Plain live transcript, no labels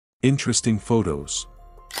Interesting photos.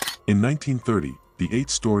 In 1930, the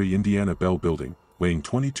 8-story Indiana Bell Building, weighing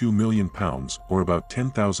 22 million pounds or about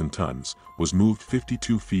 10,000 tons, was moved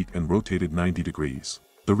 52 feet and rotated 90 degrees.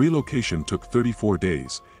 The relocation took 34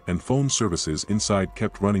 days, and phone services inside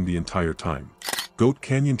kept running the entire time. Goat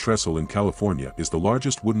Canyon Trestle in California is the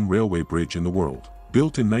largest wooden railway bridge in the world.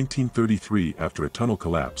 Built in 1933 after a tunnel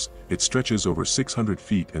collapse, it stretches over 600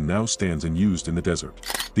 feet and now stands unused in the desert.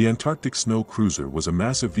 The Antarctic Snow Cruiser was a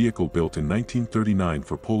massive vehicle built in 1939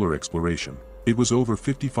 for polar exploration. It was over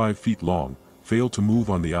 55 feet long, failed to move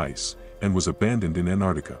on the ice, and was abandoned in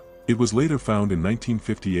Antarctica. It was later found in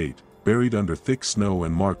 1958, buried under thick snow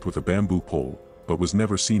and marked with a bamboo pole, but was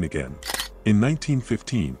never seen again. In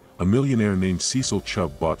 1915, a millionaire named Cecil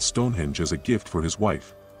Chubb bought Stonehenge as a gift for his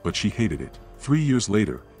wife, but she hated it. 3 years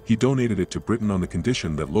later, he donated it to Britain on the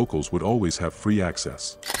condition that locals would always have free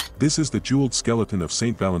access. This is the jeweled skeleton of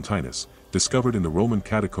Saint Valentinus, discovered in the Roman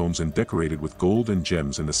catacombs and decorated with gold and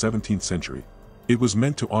gems in the 17th century. It was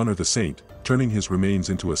meant to honor the saint, turning his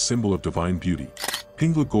remains into a symbol of divine beauty.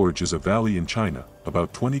 Pingla Gorge is a valley in China,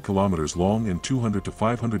 about 20 kilometers long and 200 to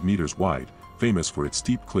 500 meters wide, famous for its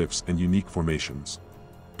steep cliffs and unique formations.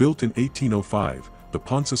 Built in 1805, the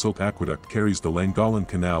Pontcysyllt Aqueduct carries the Llangollen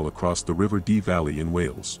Canal across the River Dee Valley in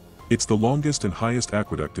Wales. It's the longest and highest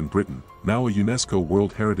aqueduct in Britain, now a UNESCO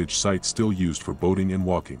World Heritage Site still used for boating and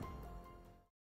walking.